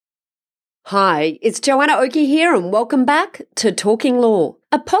Hi, it's Joanna Oakey here and welcome back to Talking Law,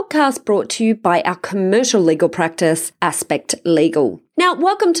 a podcast brought to you by our commercial legal practice, Aspect Legal. Now,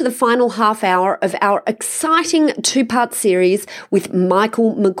 welcome to the final half hour of our exciting two-part series with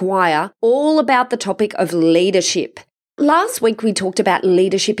Michael Maguire, all about the topic of leadership. Last week, we talked about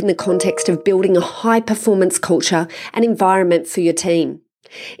leadership in the context of building a high-performance culture and environment for your team.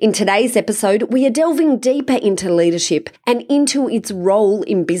 In today's episode, we are delving deeper into leadership and into its role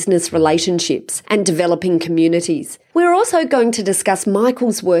in business relationships and developing communities. We're also going to discuss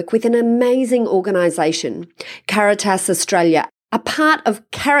Michael's work with an amazing organisation, Caritas Australia, a part of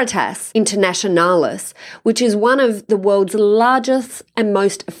Caritas Internationalis, which is one of the world's largest and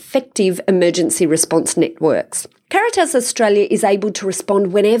most effective emergency response networks. Caritas Australia is able to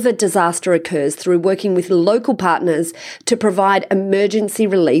respond whenever disaster occurs through working with local partners to provide emergency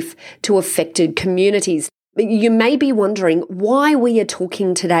relief to affected communities. You may be wondering why we are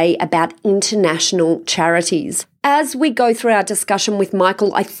talking today about international charities. As we go through our discussion with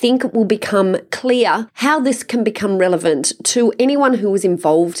Michael, I think it will become clear how this can become relevant to anyone who is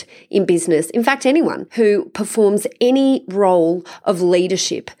involved in business. In fact, anyone who performs any role of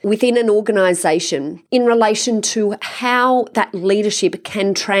leadership within an organisation in relation to how that leadership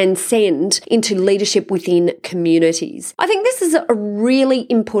can transcend into leadership within communities. I think this is a really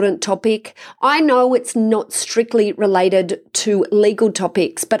important topic. I know it's not strictly related to legal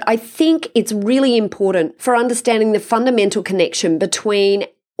topics, but I think it's really important for understanding the fundamental connection between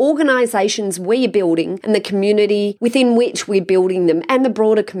organisations we are building and the community within which we're building them and the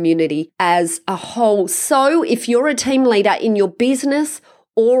broader community as a whole. So if you're a team leader in your business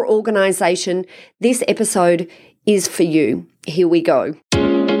or organisation, this episode is for you. Here we go.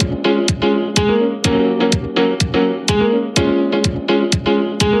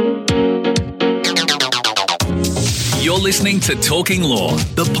 You're listening to Talking Law,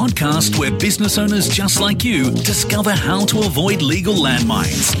 the podcast where business owners just like you discover how to avoid legal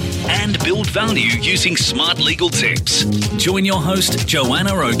landmines and build value using smart legal tips. Join your host,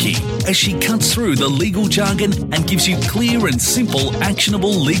 Joanna Oakey, as she cuts through the legal jargon and gives you clear and simple,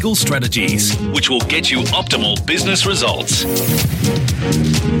 actionable legal strategies, which will get you optimal business results.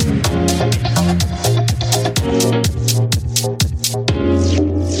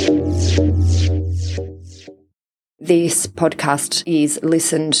 This podcast is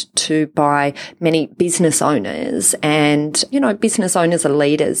listened to by many business owners and, business owners are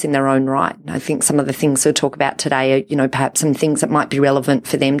leaders in their own right. I think some of the things we'll talk about today are, perhaps some things that might be relevant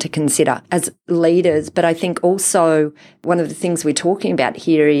for them to consider as leaders. But I think also one of the things we're talking about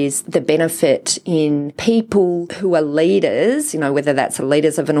here is the benefit in people who are leaders, whether that's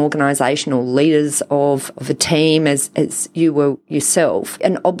leaders of an organisation or leaders of a team as you were yourself,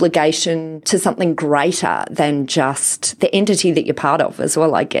 an obligation to something greater than just the entity that you're part of as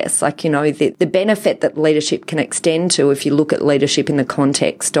well, I guess. The benefit that leadership can extend to if you look at leadership in the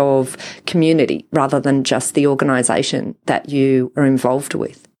context of community rather than just the organisation that you are involved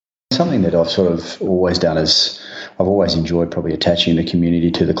with. Something that I've sort of always done is I've always enjoyed probably attaching the community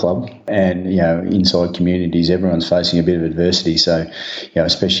to the club. And, inside communities, everyone's facing a bit of adversity. So,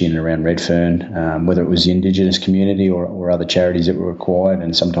 especially in and around Redfern, whether it was the Indigenous community or other charities that were required,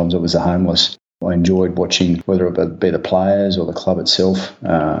 and sometimes it was the homeless. I enjoyed watching whether it be the players or the club itself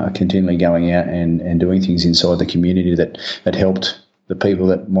continually going out and doing things inside the community that helped the people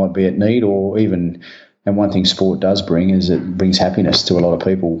that might be at need or even, and one thing sport does bring is it brings happiness to a lot of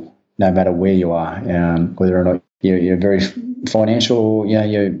people, no matter where you are, whether or not you're very financial or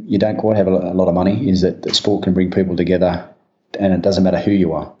you don't quite have a lot of money, is that sport can bring people together and it doesn't matter who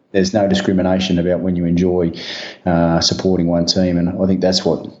you are. There's no discrimination about when you enjoy supporting one team, and I think that's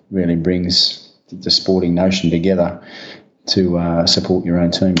what really brings the sporting notion together to support your own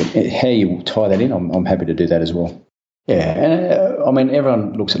team. But how you tie that in, I'm happy to do that as well. Yeah, and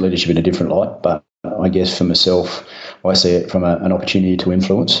everyone looks at leadership in a different light, but I guess for myself, I see it from an opportunity to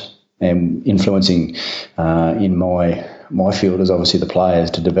influence, and influencing in my field is obviously the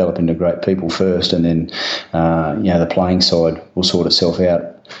players to develop into great people first, and then the playing side will sort itself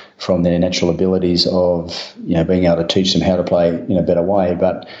out from their natural abilities of being able to teach them how to play in a better way.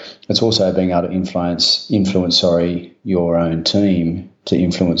 But it's also being able to influence your own team to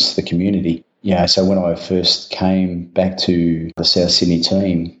influence the community. So when I first came back to the South Sydney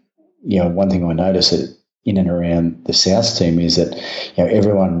team, one thing I noticed that in and around the South team is that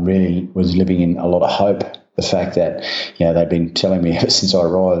everyone really was living in a lot of hope. The fact that they've been telling me ever since I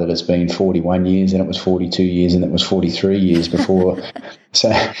arrived that it's been 41 years, and it was 42 years, and it was 43 years before.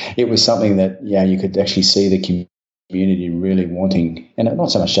 So it was something that you could actually see the community really wanting, and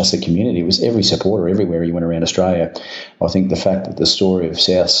not so much just the community, it was every supporter everywhere you went around Australia. I think the fact that the story of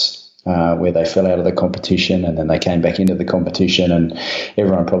South where they fell out of the competition and then they came back into the competition, and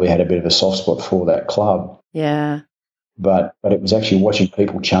everyone probably had a bit of a soft spot for that club. Yeah. But it was actually watching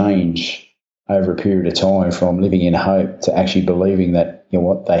people change over a period of time from living in hope to actually believing that, you know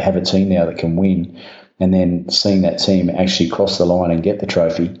what, they have a team now that can win, and then seeing that team actually cross the line and get the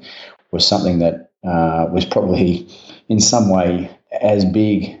trophy was something that was probably in some way as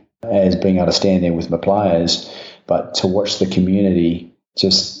big as being able to stand there with my players, but to watch the community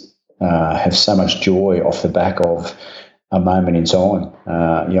just have so much joy off the back of a moment in time.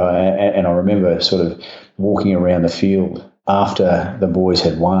 And I remember sort of walking around the field after the boys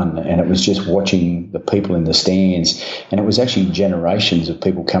had won, and it was just watching the people in the stands, and it was actually generations of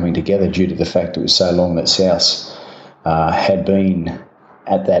people coming together due to the fact it was so long that South had been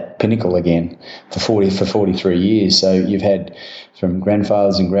at that pinnacle again for 43 years. So you've had from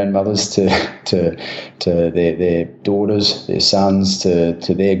grandfathers and grandmothers to their daughters, their sons, to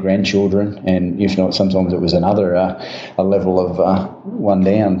their grandchildren, and if not, sometimes it was another a level of one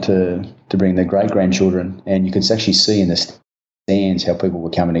down to bring their great grandchildren, and you could actually see in the stands how people were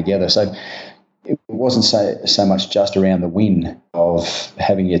coming together. So it wasn't so much just around the win of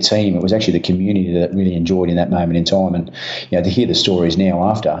having your team. It was actually the community that really enjoyed in that moment in time. And to hear the stories now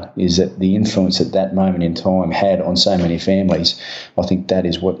after is that the influence that that moment in time had on so many families. I think that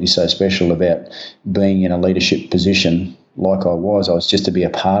is what is so special about being in a leadership position like I was. I was just to be a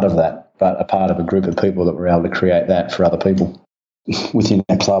part of that, but a part of a group of people that were able to create that for other people. Within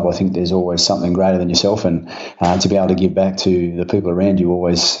a club, I think there's always something greater than yourself, and to be able to give back to the people around you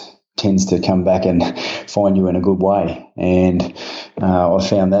always tends to come back and find you in a good way. And I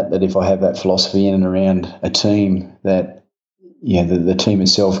found that if I have that philosophy in and around a team, that the team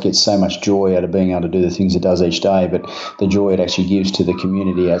itself gets so much joy out of being able to do the things it does each day, but the joy it actually gives to the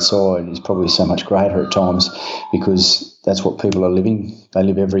community outside is probably so much greater at times, because that's what people are living. They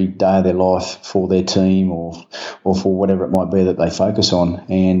live every day of their life for their team or for whatever it might be that they focus on.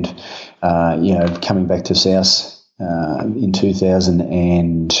 And coming back to South in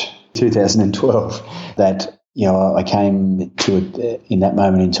 2012, that I came to in that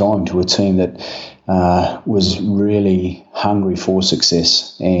moment in time to a team that was really hungry for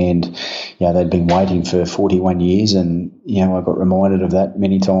success, and they'd been waiting for 41 years, and I got reminded of that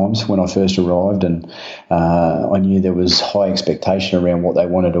many times when I first arrived, and I knew there was high expectation around what they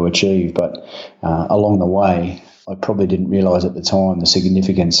wanted to achieve, but along the way I probably didn't realise at the time the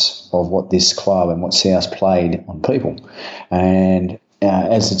significance of what this club and what South played on people. And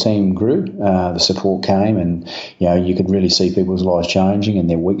as the team grew, the support came, and you could really see people's lives changing and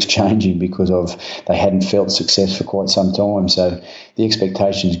their weeks changing because they hadn't felt success for quite some time. So the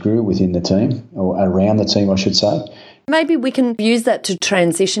expectations grew within the team, or around the team, I should say. Maybe we can use that to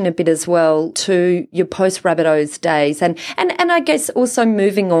transition a bit as well to your post-Rabbitohs days, and I guess also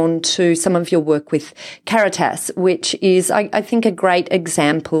moving on to some of your work with Caritas, which is, I think, a great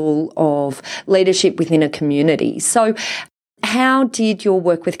example of leadership within a community. So how did your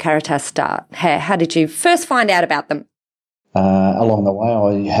work with Caritas start? How did you first find out about them? Along the way,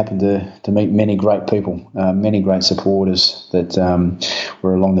 I happened to meet many great people, many great supporters that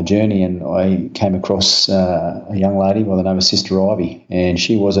were along the journey, and I came across a young lady by the name of Sister Ivy, and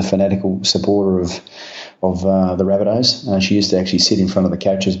she was a fanatical supporter of the Rabbitohs. She used to actually sit in front of the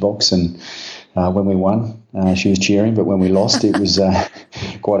coach's box, and when we won, she was cheering, but when we lost, it was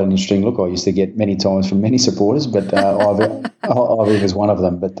quite an interesting look I used to get many times from many supporters, but Ivy was one of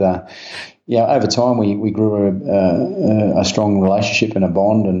them. But over time we grew a strong relationship and a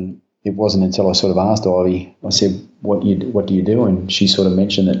bond, and it wasn't until I sort of asked Ivy, I said, what do you do? And she sort of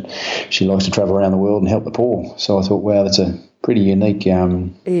mentioned that she likes to travel around the world and help the poor. So I thought, wow, that's a pretty unique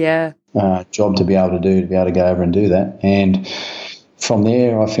job to be able to go over and do that. And from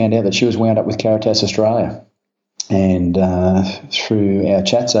there, I found out that she was wound up with Caritas Australia. And through our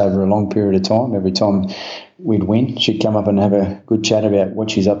chats over a long period of time, every time we'd win, she'd come up and have a good chat about what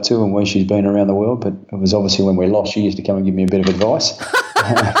she's up to and where she's been around the world. But it was obviously when we lost, she used to come and give me a bit of advice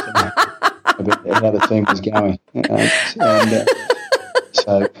about how the team was going.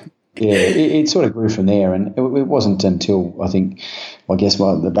 It sort of grew from there. And it wasn't until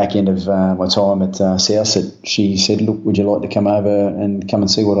the back end of my time at South that she said, look, would you like to come over and come and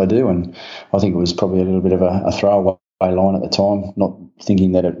see what I do? And I think it was probably a little bit of a throwaway line at the time, not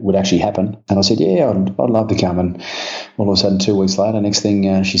thinking that it would actually happen. And I said, yeah, I'd love to come. And all of a sudden, 2 weeks later, next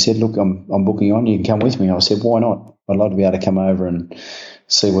thing she said, look, I'm booking on, you can come with me. I said, why not? I'd love to be able to come over and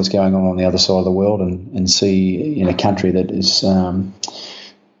see what's going on the other side of the world, and see in a country that is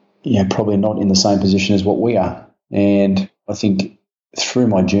probably not in the same position as what we are. And I think through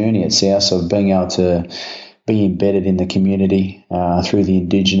my journey at South of being able to be embedded in the community through the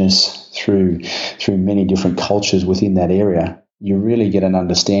Indigenous, through many different cultures within that area, you really get an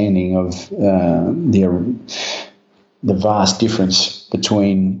understanding of the vast difference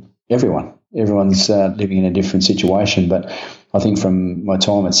between everyone. Everyone's living in a different situation, but I think from my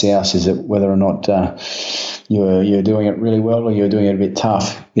time at South is that whether or not you're doing it really well or you're doing it a bit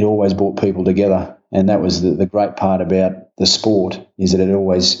tough, it always brought people together. And that was the great part about the sport, is that it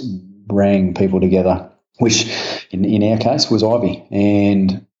always bring people together, which in our case was Ivy.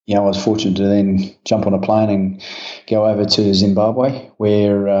 And I was fortunate to then jump on a plane and go over to Zimbabwe,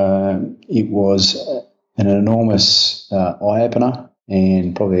 where it was an enormous eye-opener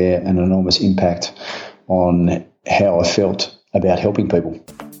and probably an enormous impact on how I felt about helping people.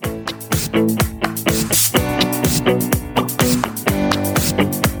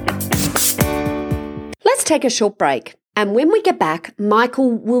 Let's take a short break. And when we get back,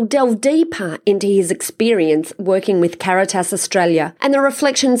 Michael will delve deeper into his experience working with Caritas Australia and the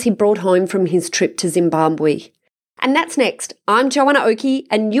reflections he brought home from his trip to Zimbabwe. And that's next. I'm Joanna Oakey,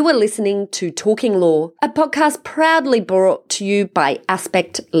 and you are listening to Talking Law, a podcast proudly brought to you by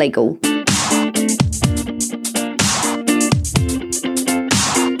Aspect Legal.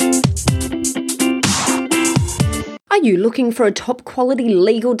 Are you looking for a top-quality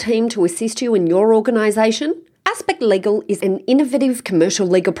legal team to assist you in your organisation? Aspect Legal is an innovative commercial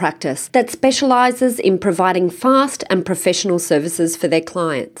legal practice that specialises in providing fast and professional services for their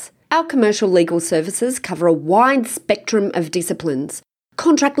clients. Our commercial legal services cover a wide spectrum of disciplines: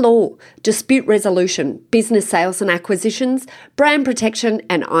 contract law, dispute resolution, business sales and acquisitions, brand protection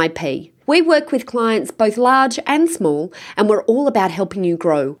and IP. We work with clients both large and small, and we're all about helping you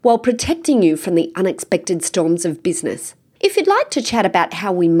grow while protecting you from the unexpected storms of business. If you'd like to chat about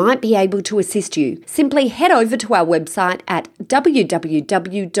how we might be able to assist you, simply head over to our website at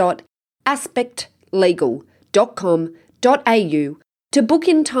www.aspectlegal.com.au to book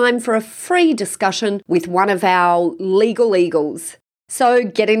in time for a free discussion with one of our legal eagles. So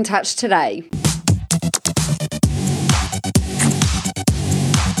get in touch today.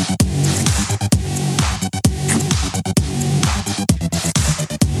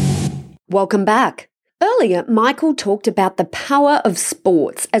 Welcome back. Earlier, Michael talked about the power of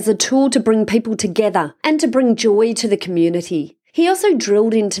sports as a tool to bring people together and to bring joy to the community. He also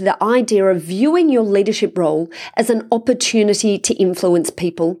drilled into the idea of viewing your leadership role as an opportunity to influence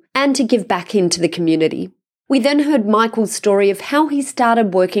people and to give back into the community. We then heard Michael's story of how he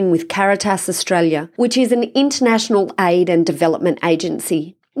started working with Caritas Australia, which is an international aid and development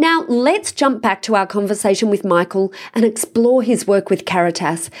agency. Now, let's jump back to our conversation with Michael and explore his work with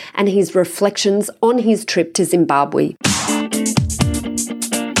Caritas and his reflections on his trip to Zimbabwe.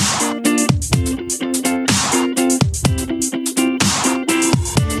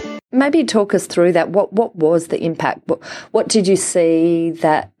 Maybe talk us through that. What was the impact? What did you see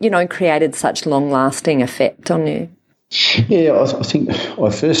that, created such long-lasting effect on you? Yeah, I think I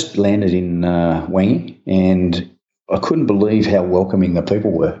first landed in Wangi, and I couldn't believe how welcoming the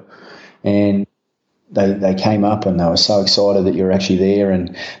people were. And they came up and they were so excited that you're actually there,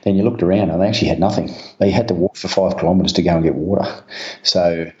 and then you looked around and they actually had nothing. They had to walk for 5 kilometres to go and get water.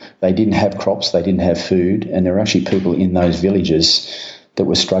 So they didn't have crops, they didn't have food, and there were actually people in those villages that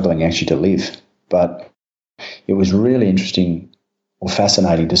were struggling actually to live. But it was really interesting or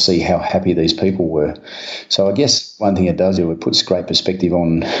fascinating to see how happy these people were. So I guess one thing it does, it puts great perspective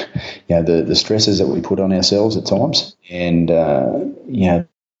on, the stresses that we put on ourselves at times, and the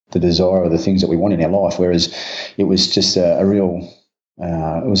desire of the things that we want in our life. Whereas it was just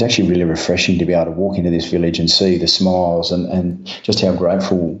it was actually really refreshing to be able to walk into this village and see the smiles and just how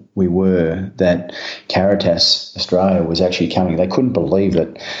grateful we were that Caritas Australia was actually coming. They couldn't believe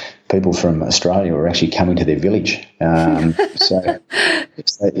that people from Australia were actually coming to their village. So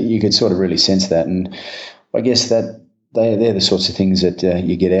you could sort of really sense that. And I guess that they're the sorts of things that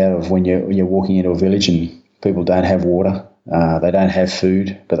you get out of when you're walking into a village and people don't have water, they don't have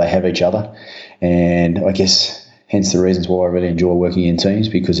food, but they have each other. And I guess hence the reasons why I really enjoy working in teams,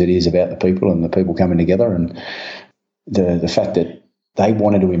 because it is about the people and the people coming together, and the fact that they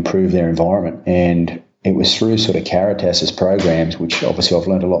wanted to improve their environment. And it was through sort of Caritas's programs, which obviously I've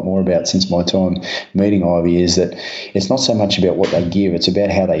learned a lot more about since my time meeting Ivy, is that it's not so much about what they give, it's about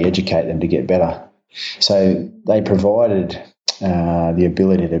how they educate them to get better. So they provided the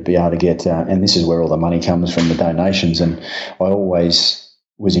ability to be able to get, and this is where all the money comes from, the donations, and I always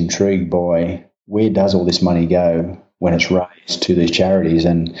was intrigued by where does all this money go when it's raised to these charities,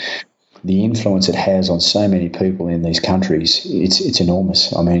 and the influence it has on so many people in these countries, it's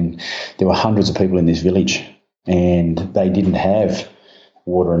enormous. I mean, there were hundreds of people in this village and they didn't have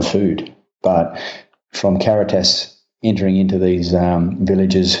water and food, but from Caritas entering into these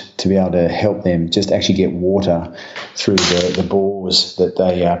villages to be able to help them just actually get water through the bores that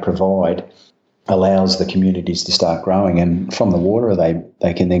they provide allows the communities to start growing. And from the water,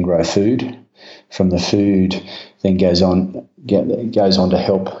 they can then grow food. From the food, then goes on to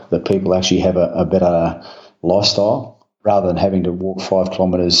help the people actually have a better lifestyle. Rather than having to walk 5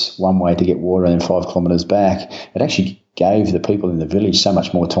 kilometres one way to get water and then 5 kilometres back, it actually gave the people in the village so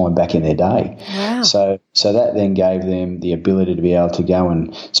much more time back in their day. Wow. So that then gave them the ability to be able to go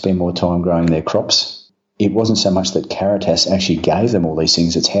and spend more time growing their crops. It wasn't so much that Caritas actually gave them all these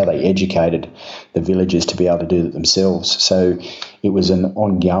things, it's how they educated the villagers to be able to do it themselves. So it was an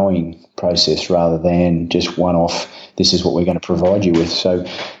ongoing process rather than just one-off, this is what we're going to provide you with. So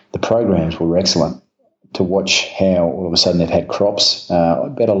the programs were excellent to watch how all of a sudden they've had crops,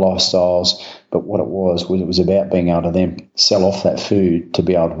 better lifestyles, but what it was about being able to then sell off that food to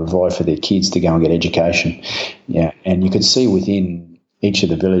be able to provide for their kids to go and get education. Yeah, and you could see within each of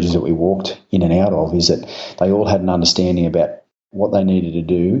the villages that we walked in and out of is that they all had an understanding about what they needed to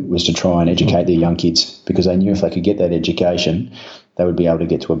do was to try and educate their young kids, because they knew if they could get that education, they would be able to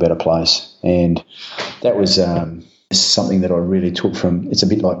get to a better place. And that was something that I really took from, it's a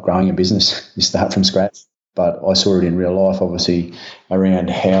bit like growing a business. You start from scratch, but I saw it in real life, obviously, around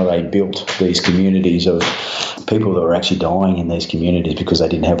how they built these communities of people that were actually dying in these communities because they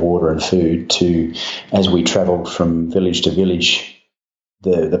didn't have water and food, to, as we travelled from village to village,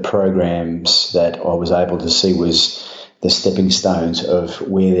 the programs that I was able to see was the stepping stones of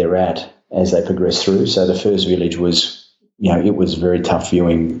where they're at as they progress through. So the first village was, it was very tough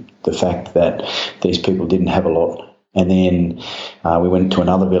viewing the fact that these people didn't have a lot. And then we went to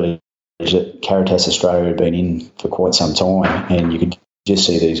another village that Caritas Australia had been in for quite some time, and you could just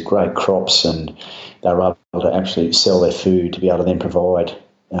see these great crops, and they were able to actually sell their food to be able to then provide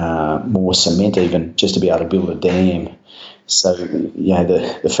more cement, even just to be able to build a dam. So,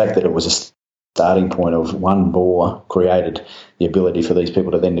 the fact that it was a starting point of one bore created the ability for these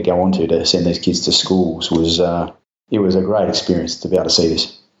people to then to go on to send these kids to schools was it was a great experience to be able to see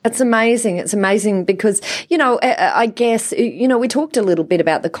this. It's amazing. It's amazing because, I guess, we talked a little bit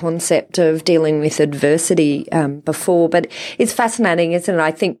about the concept of dealing with adversity before, but it's fascinating, isn't it? I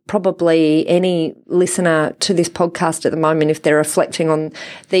think probably any listener to this podcast at the moment, if they're reflecting on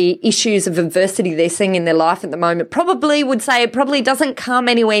the issues of adversity they're seeing in their life at the moment, probably would say it probably doesn't come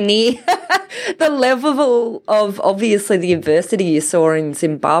anywhere near the level of, obviously, the adversity you saw in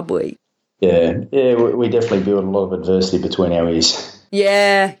Zimbabwe. Yeah, we definitely build a lot of adversity between our ears.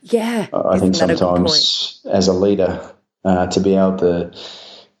 Yeah. I think sometimes as a leader, to be able to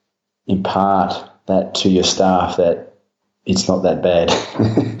impart that to your staff that it's not that bad.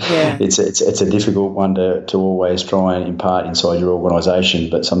 Yeah. It's a difficult one to always try and impart inside your organisation,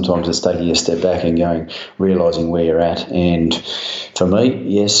 but sometimes it's taking a step back and realising where you're at. And for me,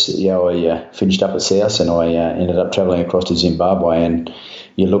 yes, I finished up at South and I ended up travelling across to Zimbabwe, and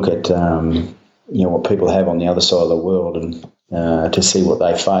you look at what people have on the other side of the world and to see what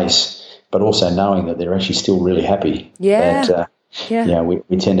they face, but also knowing that they're actually still really happy. Yeah.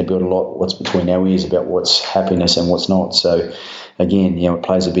 We tend to build a lot what's between our ears about what's happiness and what's not. So again, it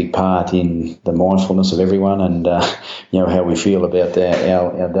plays a big part in the mindfulness of everyone and how we feel about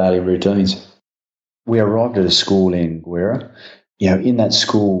our daily routines. We arrived at a school in Guera. In that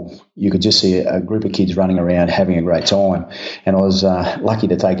school, you could just see a group of kids running around having a great time. And I was lucky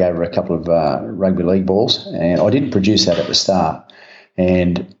to take over a couple of rugby league balls, and I didn't produce that at the start.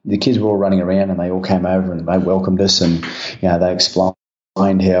 And the kids were all running around, and they all came over and they welcomed us, and they explained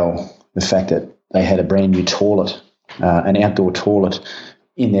how the fact that they had a brand new toilet, an outdoor toilet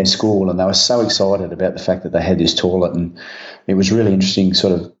in their school, and they were so excited about the fact that they had this toilet. And it was really interesting,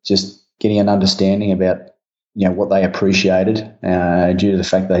 sort of just getting an understanding about what they appreciated due to the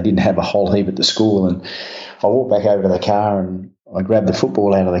fact they didn't have a whole heap at the school. And I walked back over to the car and I grabbed the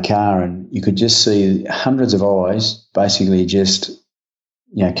football out of the car, and you could just see hundreds of eyes basically just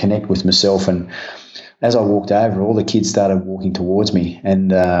connect with myself. And as I walked over, all the kids started walking towards me,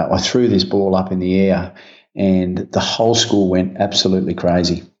 and I threw this ball up in the air, and the whole school went absolutely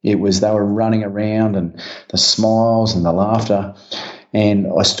crazy. They were running around, and the smiles and the laughter. And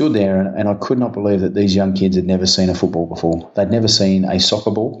I stood there and I could not believe that these young kids had never seen a football before. They'd never seen a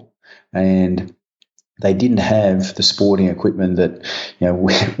soccer ball, and they didn't have the sporting equipment that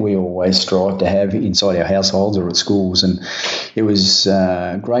we always strive to have inside our households or at schools. And it was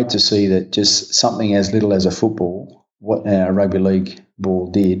great to see that just something as little as a football, what a rugby league ball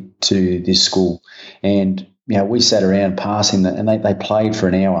did to this school. And we sat around passing and they played for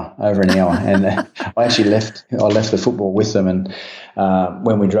over an hour. And I actually left the football with them. And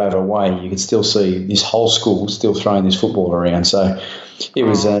when we drove away, you could still see this whole school still throwing this football around. So it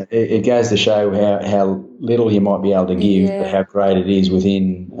was, it goes to show how little you might be able to give, but how great it is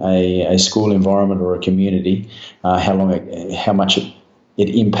within a school environment or a community, how much it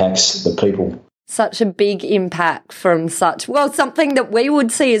impacts the people. Such a big impact from something that we would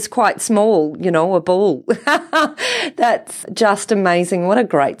see as quite small, a ball. That's just amazing. What a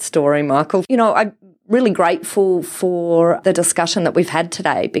great story, Michael. I'm really grateful for the discussion that we've had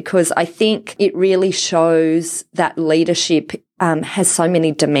today, because I think it really shows that leadership has so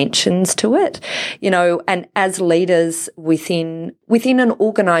many dimensions to it, and as leaders within an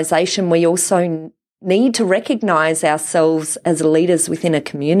organisation, we also need to recognise ourselves as leaders within a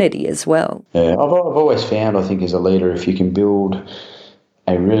community as well. Yeah, I've always found, I think, as a leader, if you can build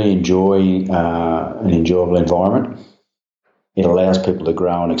a really an enjoyable environment, it allows people to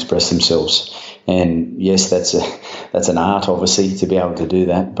grow and express themselves. And yes, that's an art, obviously, to be able to do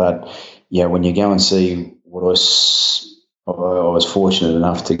that. But when you go and see what I was fortunate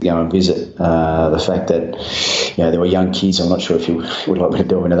enough to go and visit, the fact that there were young kids. I'm not sure if you would like me to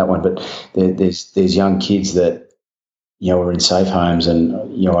delve into that one, but there's young kids that were in safe homes, and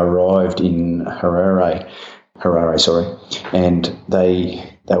I arrived in Harare, and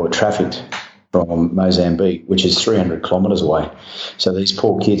they were trafficked from Mozambique, which is 300 kilometres away. So these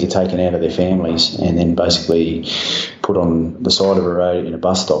poor kids are taken out of their families and then basically put on the side of a road in a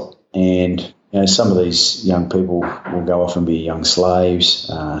bus stop. And some of these young people will go off and be young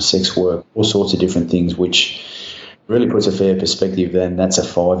slaves, sex work, all sorts of different things, which really puts a fair perspective. Then that's a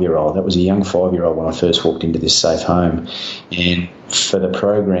 5-year-old. That was a young 5-year-old when I first walked into this safe home. And for the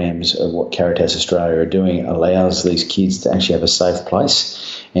programs of what Caritas Australia are doing, allows these kids to actually have a safe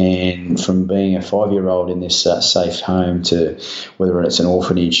place. And from being a 5-year-old in this safe home to whether it's an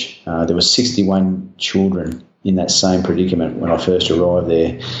orphanage, there were 61 children in that same predicament when I first arrived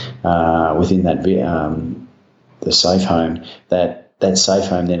there, within that the safe home. That safe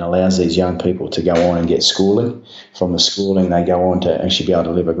home then allows these young people to go on and get schooling. From the schooling, they go on to actually be able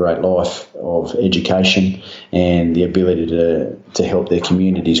to live a great life of education and the ability to help their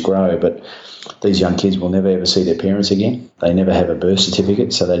communities grow. But these young kids will never ever see their parents again. They never have a birth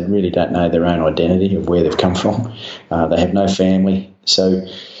certificate, so they really don't know their own identity of where they've come from. They have no family. So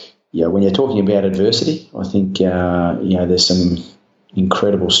when you're talking about adversity, I think there's some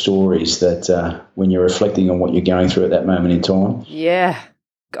incredible stories that when you're reflecting on what you're going through at that moment in time. Yeah.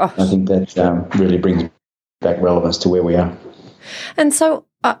 Gosh. I think that really brings back relevance to where we are. And so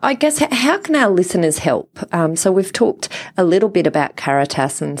I guess, how can our listeners help? So we've talked a little bit about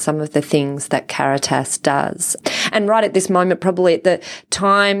Caritas and some of the things that Caritas does. And right at this moment, probably at the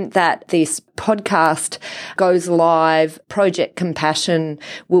time that this podcast goes live, Project Compassion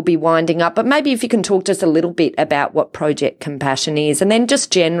will be winding up. But maybe if you can talk just a little bit about what Project Compassion is, and then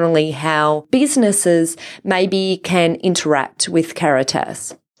just generally how businesses maybe can interact with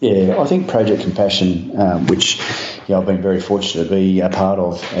Caritas. Yeah, I think Project Compassion, which I've been very fortunate to be a part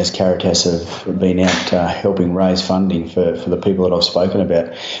of, as Caritas have been out helping raise funding for the people that I've spoken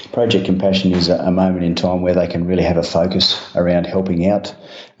about. Project Compassion is a moment in time where they can really have a focus around helping out,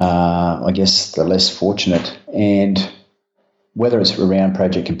 I guess, the less fortunate. And whether it's around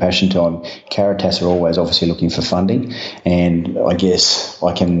Project Compassion time, Caritas are always obviously looking for funding. And I guess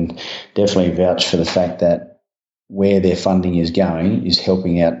I can definitely vouch for the fact that where their funding is going is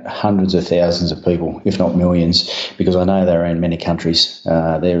helping out hundreds of thousands of people, if not millions, because I know they're in many countries.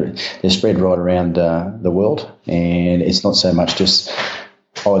 They're spread right around the world, and it's not so much just.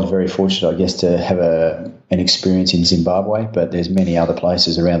 I was very fortunate, I guess, to have an experience in Zimbabwe, but there's many other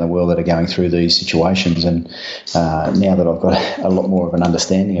places around the world that are going through these situations. And now that I've got a lot more of an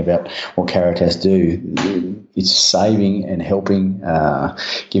understanding about what Caritas do, it's saving and helping,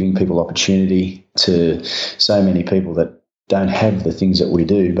 giving people opportunity to so many people that don't have the things that we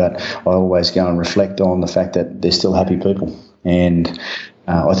do. But I always go and reflect on the fact that they're still happy people. And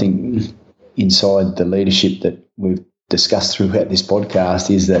I think inside the leadership that we've discussed throughout this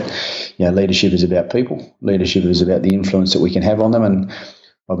podcast is that leadership is about people. Leadership is about the influence that we can have on them. And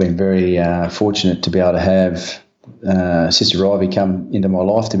I've been very fortunate to be able to have Sister Ivy come into my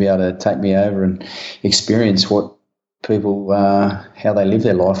life to be able to take me over and experience what people, how they live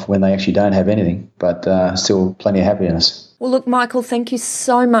their life when they actually don't have anything, but still plenty of happiness. Well, look, Michael, thank you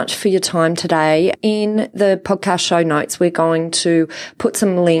so much for your time today. In the podcast show notes, we're going to put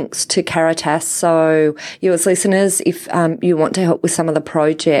some links to Caritas. So you as listeners, if you want to help with some of the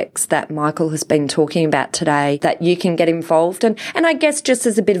projects that Michael has been talking about today, that you can get involved. And I guess just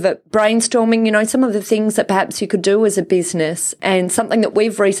as a bit of a brainstorming, some of the things that perhaps you could do as a business, and something that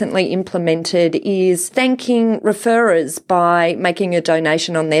we've recently implemented is thanking referrers by making a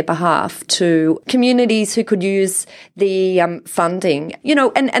donation on their behalf to communities who could use the funding,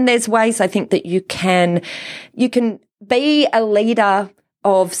 and there's ways I think that you can be a leader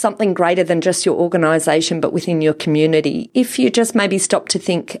of something greater than just your organisation, but within your community. If you just maybe stop to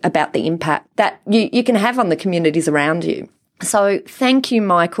think about the impact that you can have on the communities around you. So thank you,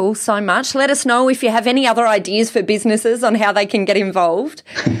 Michael, so much. Let us know if you have any other ideas for businesses on how they can get involved.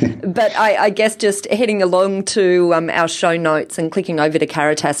 But I guess just heading along to our show notes and clicking over to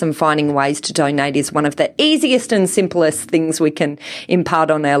Caritas and finding ways to donate is one of the easiest and simplest things we can impart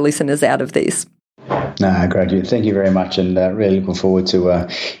on our listeners out of this. No, great. Thank you very much, and really looking forward to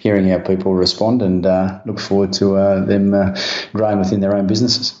hearing how people respond, and look forward to them growing within their own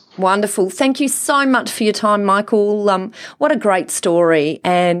businesses. Wonderful. Thank you so much for your time, Michael. What a great story.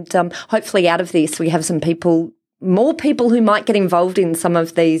 And hopefully out of this, we have more people who might get involved in some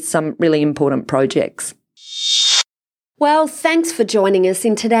of these really important projects. Well, thanks for joining us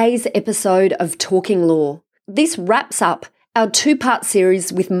in today's episode of Talking Law. This wraps up our 2-part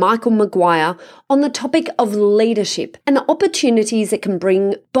series with Michael Maguire on the topic of leadership and the opportunities it can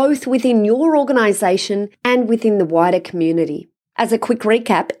bring both within your organisation and within the wider community. As a quick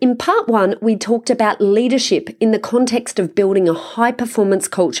recap, in part 1, we talked about leadership in the context of building a high-performance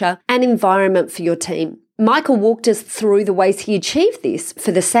culture and environment for your team. Michael walked us through the ways he achieved this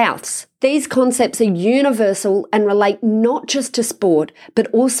for the Souths. These concepts are universal and relate not just to sport, but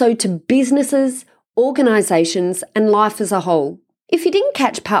also to businesses, organisations, and life as a whole. If you didn't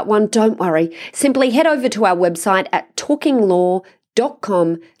catch part 1, don't worry. Simply head over to our website at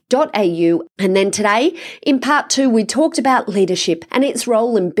talkinglaw.com.au. And then today, in part 2, we talked about leadership and its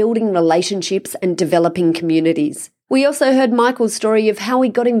role in building relationships and developing communities. We also heard Michael's story of how he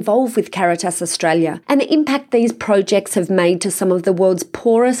got involved with Caritas Australia and the impact these projects have made to some of the world's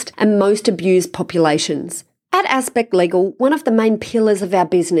poorest and most abused populations. At Aspect Legal, one of the main pillars of our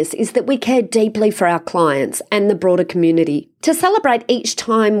business is that we care deeply for our clients and the broader community. To celebrate each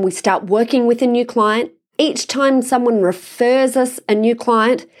time we start working with a new client, each time someone refers us a new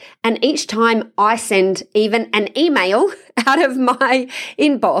client, and each time I send even an email out of my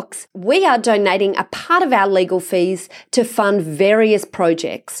inbox, we are donating a part of our legal fees to fund various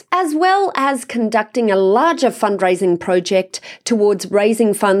projects, as well as conducting a larger fundraising project towards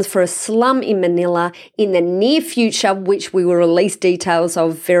raising funds for a slum in Manila in the near future, which we will release details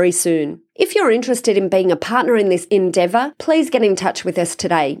of very soon. If you're interested in being a partner in this endeavour, please get in touch with us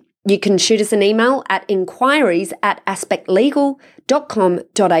today. You can shoot us an email at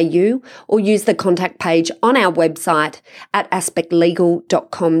inquiries@aspectlegal.com.au or use the contact page on our website at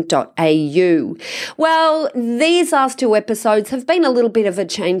aspectlegal.com.au. Well, these last 2 episodes have been a little bit of a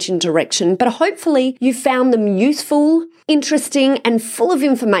change in direction, but hopefully you found them useful, interesting, and full of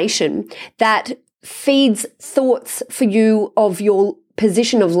information that feeds thoughts for you of your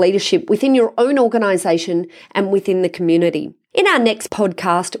position of leadership within your own organisation and within the community. In our next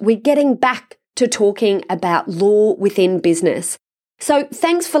podcast, we're getting back to talking about law within business. So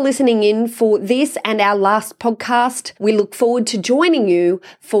thanks for listening in for this and our last podcast. We look forward to joining you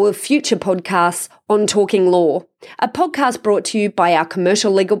for future podcasts on Talking Law, a podcast brought to you by our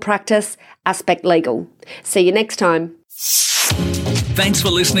commercial legal practice, Aspect Legal. See you next time. Thanks for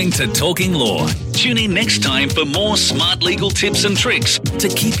listening to Talking Law. Tune in next time for more smart legal tips and tricks to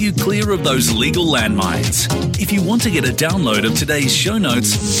keep you clear of those legal landmines. If you want to get a download of today's show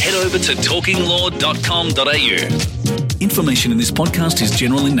notes, head over to talkinglaw.com.au. Information in this podcast is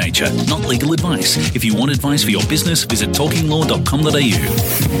general in nature, not legal advice. If you want advice for your business, visit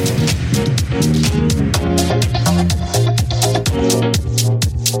talkinglaw.com.au.